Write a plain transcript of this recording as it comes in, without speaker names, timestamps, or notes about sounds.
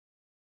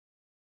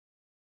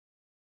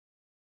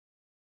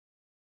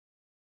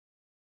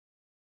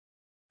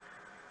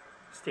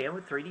Stan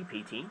with 3D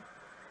PT.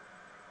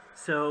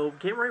 So,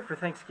 getting ready for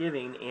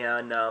Thanksgiving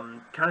and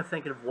kind of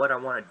thinking of what I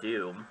want to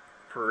do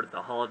for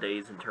the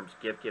holidays in terms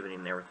of gift giving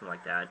and everything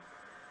like that.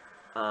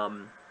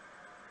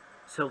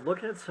 So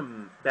looking at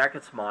some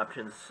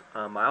options,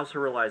 I also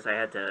realized I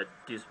had to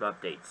do some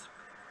updates.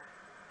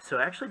 So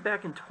actually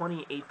back in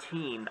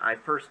 2018, I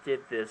first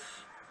did this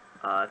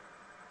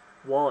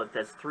wallet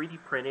that's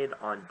 3D printed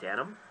on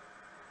denim.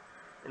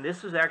 And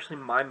this is actually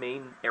my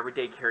main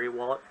everyday carry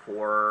wallet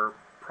for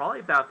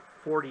probably about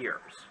 4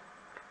 years.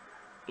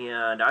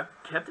 And I've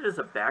kept it as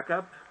a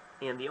backup,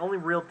 and the only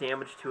real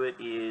damage to it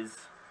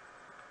is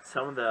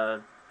some of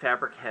the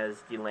fabric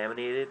has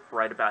delaminated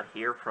right about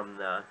here from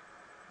the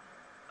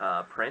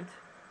print.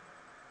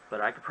 But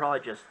I could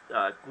probably just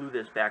glue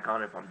this back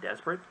on if I'm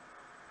desperate.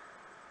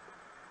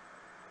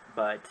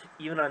 But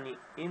even on the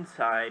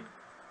inside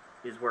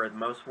is where the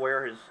most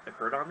wear has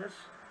occurred on this,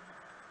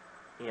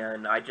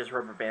 and I just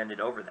rubber banded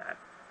over that.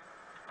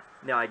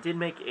 Now I did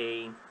make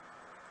a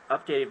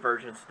updated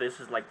version, so this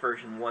is like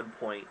version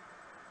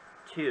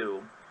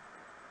 1.2.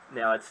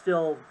 Now it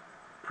still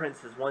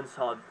prints as one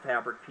solid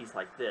fabric piece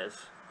like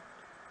this.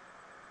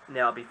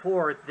 Now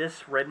before,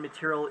 this red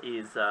material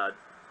is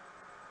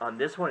on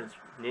this one it's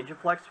Ninja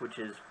Flex, which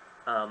is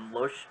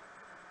low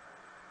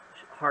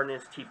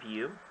hardness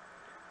TPU,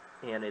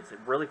 and it's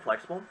really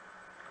flexible.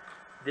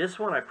 This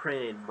one I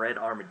printed red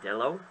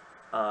Armadillo,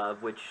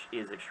 which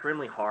is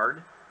extremely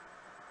hard,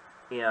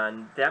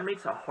 and that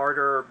makes a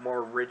harder,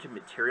 more rigid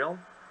material.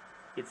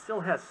 It still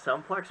has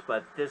some flex,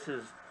 but this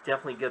is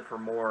definitely good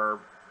for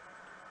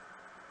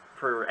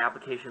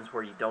applications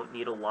where you don't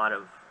need a lot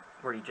of,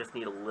 where you just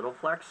need a little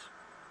flex.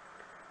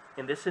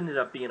 And this ended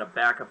up being a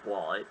backup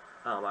wallet.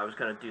 I was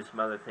going to do some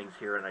other things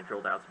here, and I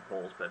drilled out some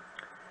holes, but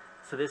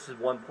so this is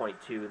 1.2,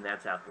 and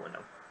that's out the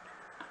window.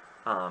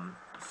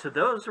 So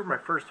those are my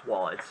first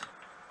wallets.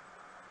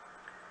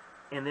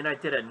 And then I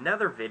did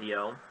another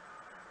video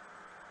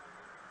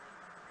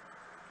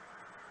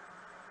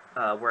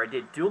where I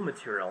did dual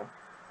material.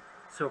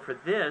 So for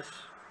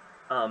this,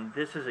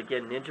 this is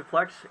again Ninja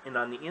Flex, and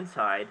on the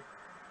inside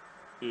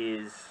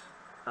is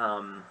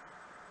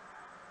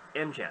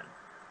MGen,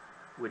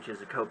 which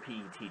is a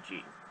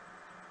co-PETG.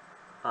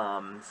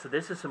 So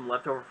this is some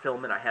leftover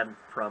filament I had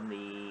from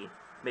the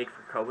Make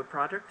for COVID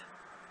project.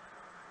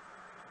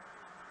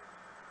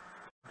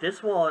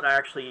 This wallet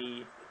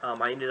actually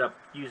I ended up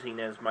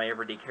using as my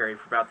everyday carry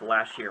for about the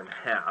last year and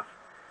a half.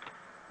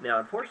 Now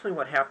unfortunately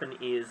what happened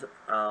is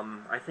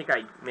I think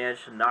I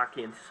managed to knock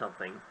into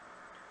something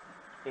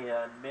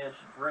and managed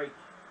to break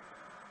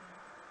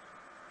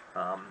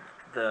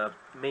the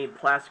main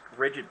plastic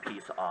rigid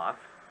piece off.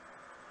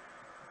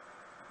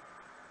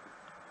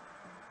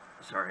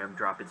 Sorry, I'm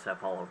dropping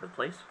stuff all over the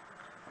place.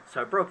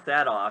 So I broke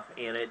that off,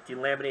 and it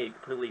delaminated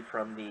completely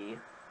from the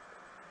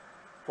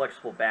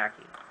flexible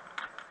backing.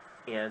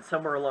 And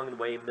somewhere along the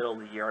way, middle of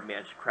the year, I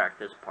managed to crack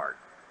this part.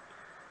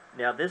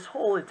 Now this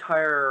whole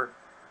entire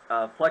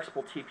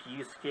flexible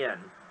TPU skin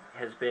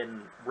has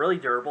been really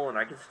durable, and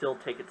I can still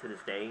take it to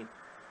this day,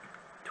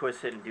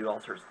 twist it, and do all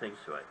sorts of things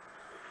to it.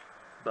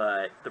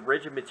 But the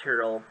rigid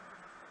material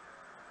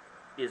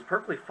is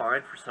perfectly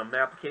fine for some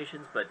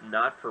applications, but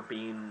not for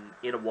being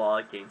in a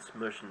wallet, getting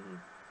smushed and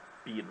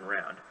beaten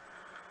around.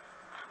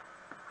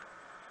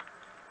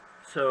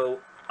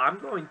 So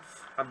I'm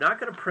not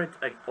going to print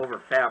over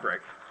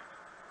fabric,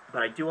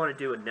 but I do want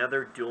to do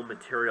another dual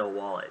material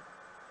wallet.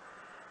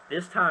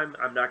 This time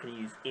I'm not going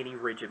to use any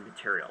rigid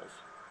materials.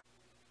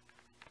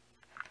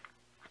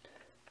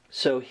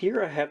 So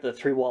here I have the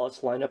 3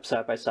 wallets lined up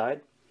side by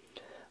side.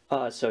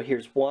 So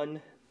here's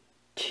 1,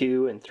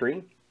 2, and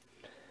 3.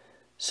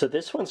 So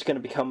this one's going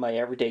to become my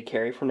everyday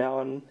carry from now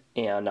on,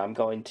 and I'm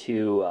going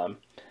to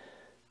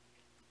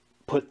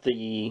put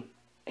the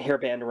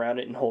hairband around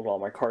it and hold all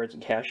my cards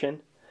and cash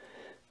in.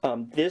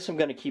 This I'm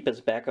going to keep as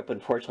backup.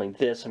 Unfortunately,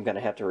 this I'm going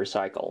to have to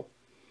recycle.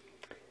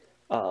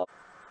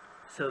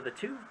 So the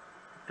 2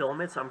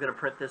 filaments I'm going to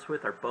print this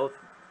with are both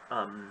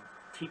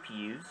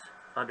TPUs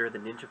under the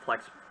Ninja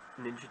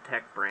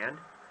Tech brand.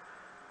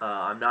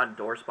 I'm not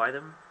endorsed by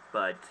them,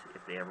 but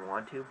if they ever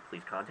want to,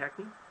 please contact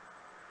me.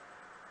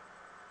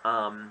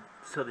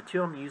 So the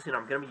 2 I'm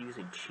going to be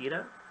using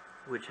Cheetah,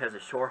 which has a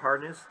shore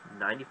hardness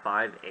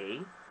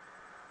 95A,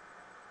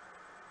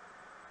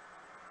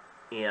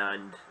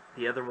 and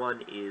the other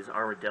one is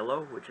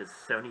Armadillo, which is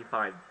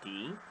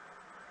 75D.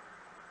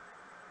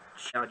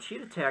 Now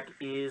Cheetah Tech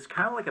is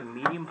kind of like a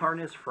medium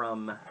hardness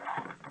from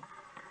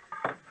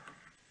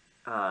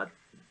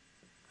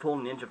full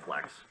Ninja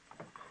Flex,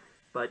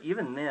 but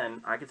even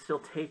then I could still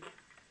take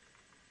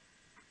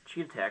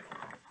Cheetah Tech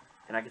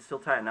and I could still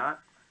tie a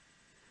knot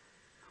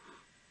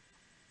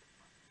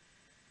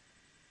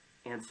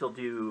and still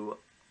do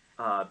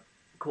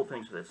cool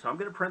things with this. So I'm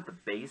going to print the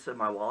base of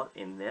my wallet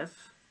in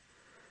this.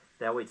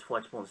 That way it's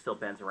flexible and still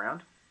bends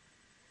around.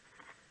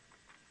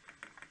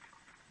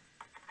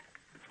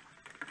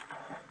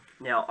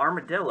 Now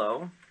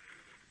Armadillo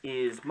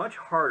is much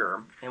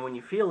harder, and when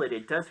you feel it,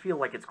 it does feel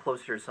like it's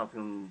closer to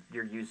something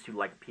you're used to,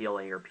 like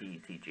PLA or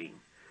PETG.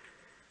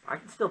 I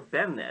can still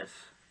bend this,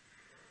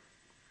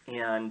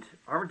 and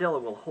Armadillo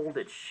will hold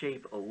its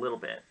shape a little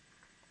bit.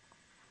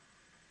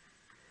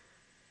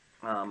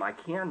 I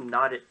can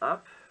knot it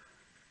up,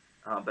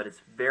 but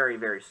it's very,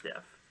 very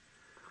stiff.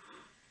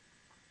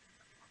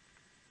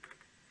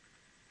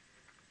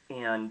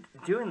 And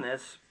doing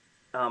this,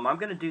 I'm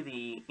going to do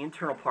the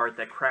internal part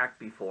that cracked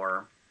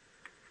before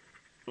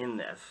in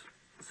this.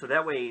 So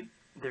that way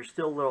there's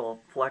still a little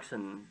flex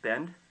and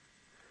bend.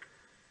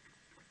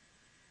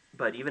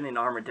 But even in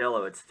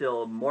Armadillo, it's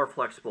still more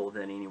flexible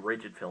than any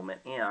rigid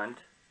filament, and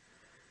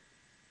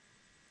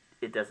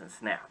it doesn't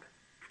snap.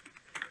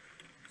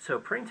 So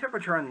printing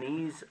temperature on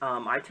these,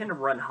 I tend to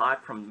run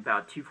hot from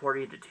about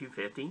 240 to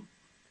 250.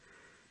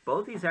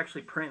 Both these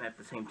actually print at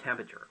the same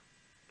temperature.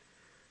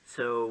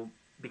 So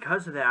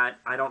because of that,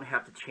 I don't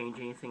have to change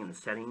anything in the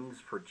settings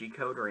for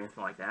G-code or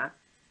anything like that.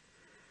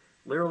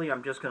 Literally,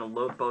 I'm just going to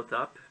load both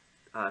up,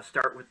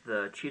 start with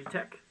the Cheetah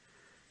Tech,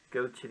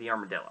 go to the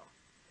Armadillo.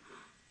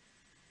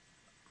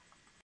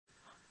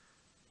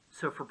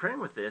 So for printing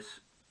with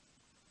this,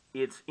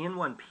 it's in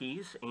one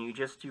piece, and you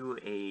just do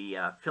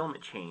a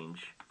filament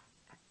change.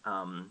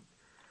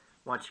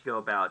 Once you go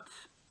about,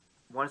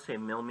 I want to say, a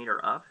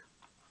millimeter up.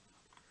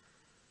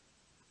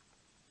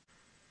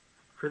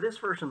 For this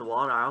version of the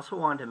wallet, I also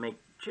wanted to make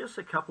just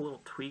a couple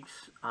little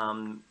tweaks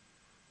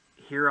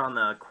here on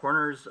the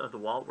corners of the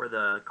wallet where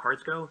the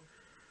cards go.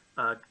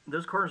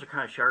 Those corners are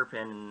kind of sharp,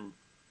 and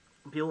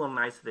it'd be a little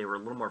nice if they were a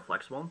little more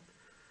flexible.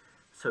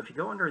 So if you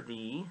go under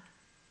the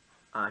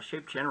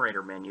Shape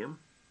Generator menu,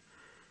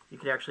 you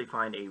could actually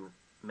find a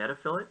meta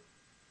fillet,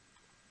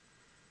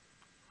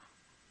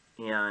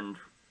 and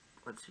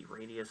let's see,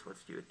 radius,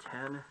 let's do a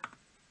 10.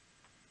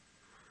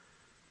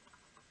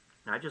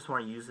 And I just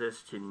want to use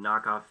this to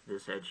knock off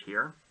this edge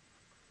here.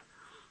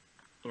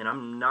 And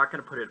I'm not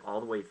going to put it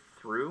all the way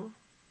through,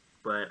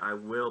 but I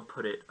will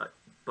put it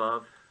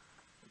above,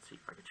 let's see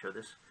if I can show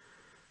this.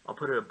 I'll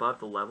put it above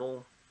the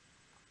level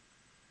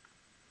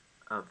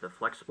of the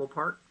flexible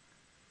part.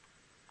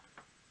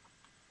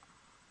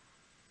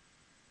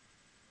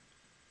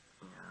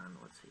 And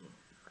let's see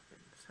if I can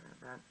center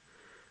that.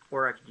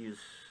 Or I could use,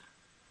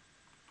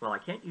 well, I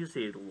can't use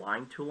the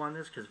line tool on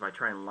this because if I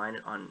try and line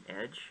it on an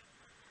edge,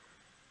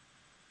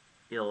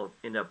 it'll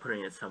end up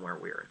putting it somewhere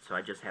weird. So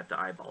I just have to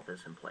eyeball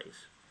this in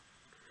place.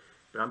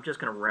 But I'm just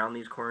going to round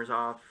these corners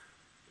off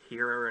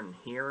here and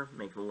here,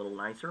 make it a little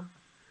nicer,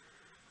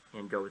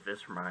 and go with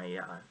this for my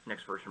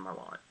next version of my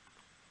wallet.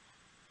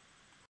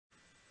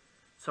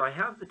 So I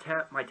have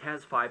my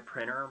TAS 5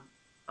 printer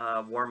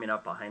warming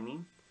up behind me.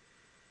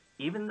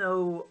 Even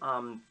though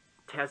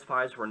TAS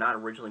 5s were not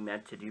originally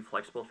meant to do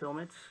flexible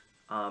filaments,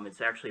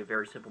 it's actually a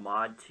very simple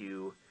mod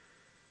to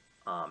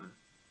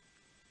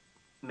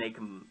make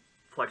them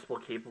flexible,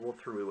 capable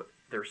through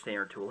their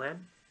standard tool head.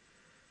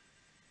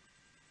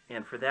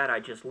 And for that, I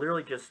just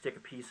literally just stick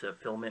a piece of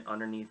filament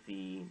underneath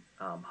the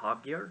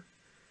hob gear,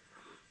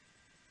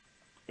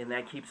 and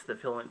that keeps the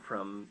filament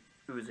from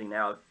oozing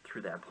out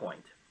through that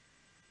point.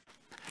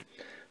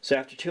 So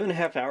after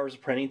 2.5 hours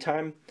of printing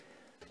time,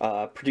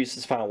 produced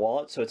this final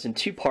wallet. So it's in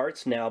two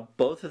parts. Now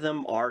both of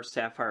them are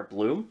sapphire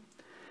blue.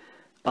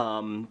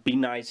 Be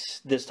nice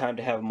this time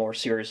to have a more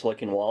serious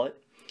looking wallet.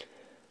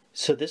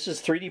 So this is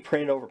 3D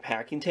printed over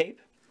packing tape,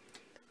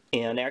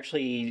 and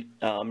actually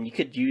you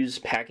could use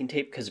packing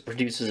tape because it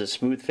produces a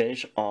smooth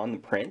finish on the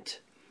print.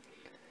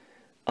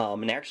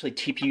 And actually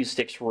TPU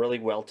sticks really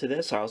well to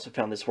this. I also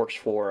found this works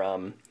for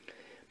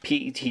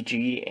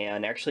PETG,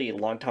 and actually a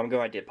long time ago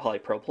I did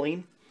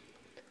polypropylene,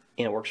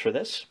 and it works for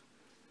this.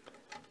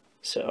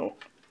 So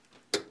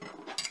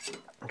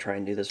I'll try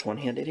and do this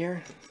one-handed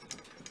here.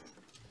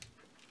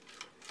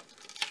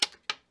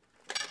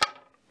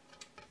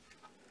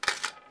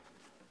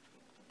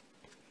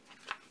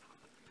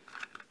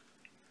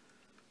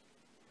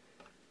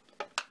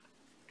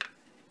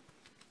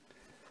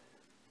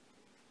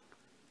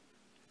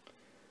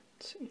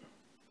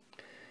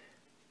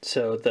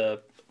 So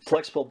the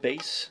flexible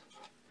base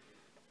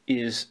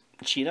is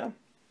Cheetah,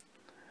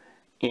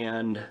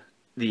 and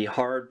the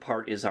hard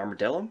part is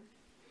Armadillo.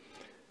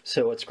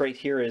 So what's great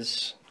here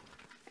is,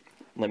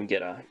 let me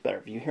get a better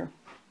view here.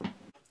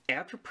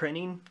 After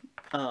printing,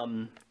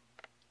 the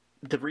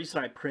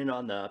reason I print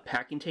on the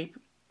packing tape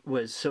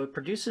was so it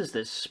produces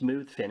this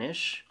smooth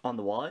finish on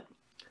the wallet.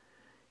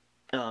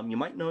 You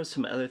might notice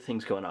some other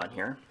things going on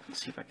here.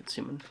 Let's see if I can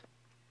zoom in.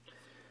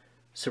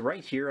 So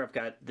right here I've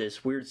got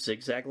this weird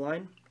zigzag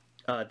line.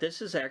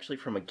 This is actually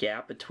from a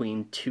gap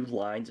between two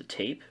lines of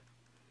tape,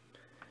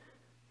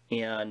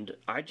 and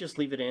I just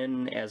leave it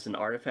in as an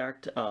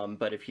artifact,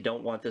 but if you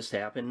don't want this to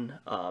happen,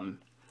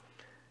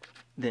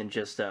 then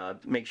just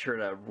make sure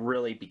to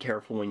really be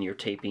careful when you're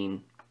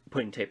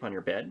putting tape on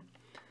your bed.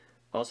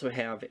 Also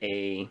have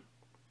a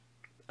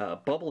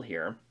bubble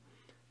here.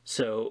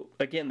 So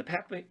again,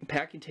 the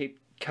packing tape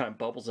kind of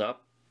bubbles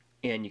up,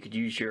 and you could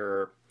use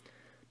your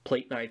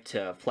plate knife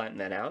to flatten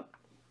that out.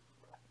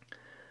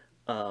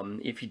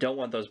 If you don't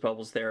want those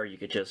bubbles there, you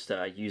could just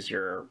use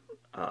your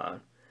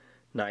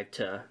knife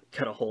to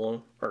cut a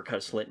hole or cut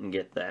a slit and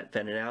get that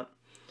vented out.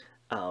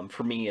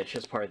 For me, it's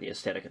just part of the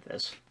aesthetic of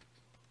this.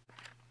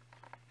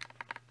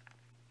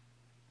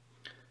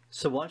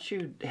 So once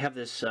you have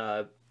this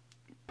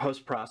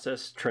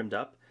post-process trimmed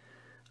up,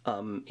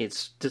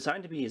 it's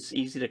designed to be as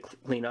easy to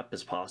clean up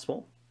as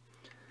possible.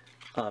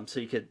 So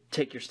you could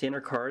take your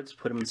standard cards,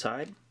 put them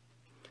inside,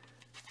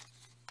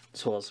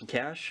 as well as some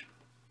cash,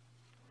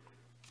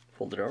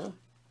 fold it over.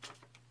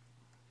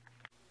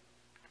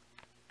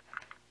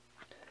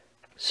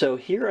 So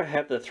here I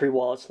have the 3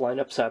 wallets lined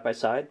up side by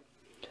side.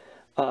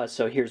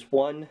 So here's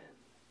 1,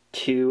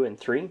 2, and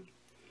 3.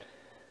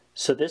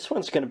 So this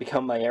one's going to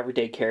become my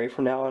everyday carry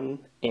from now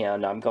on,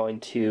 and I'm going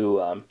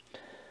to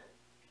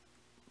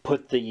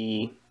put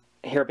the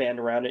hairband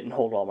around it and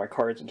hold all my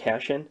cards and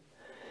cash in.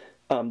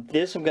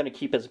 This I'm going to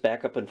keep as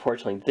backup.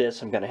 Unfortunately,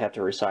 this I'm going to have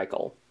to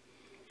recycle.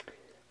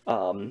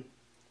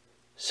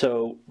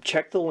 So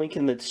check the link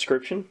in the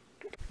description.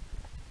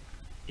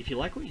 If you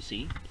like what you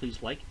see,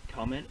 please like,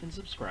 comment, and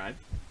subscribe.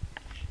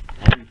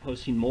 I'll be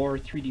posting more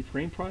 3D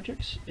frame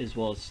projects, as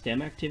well as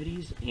STEM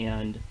activities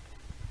and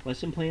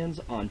lesson plans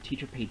on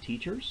Teacher Pay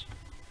Teachers.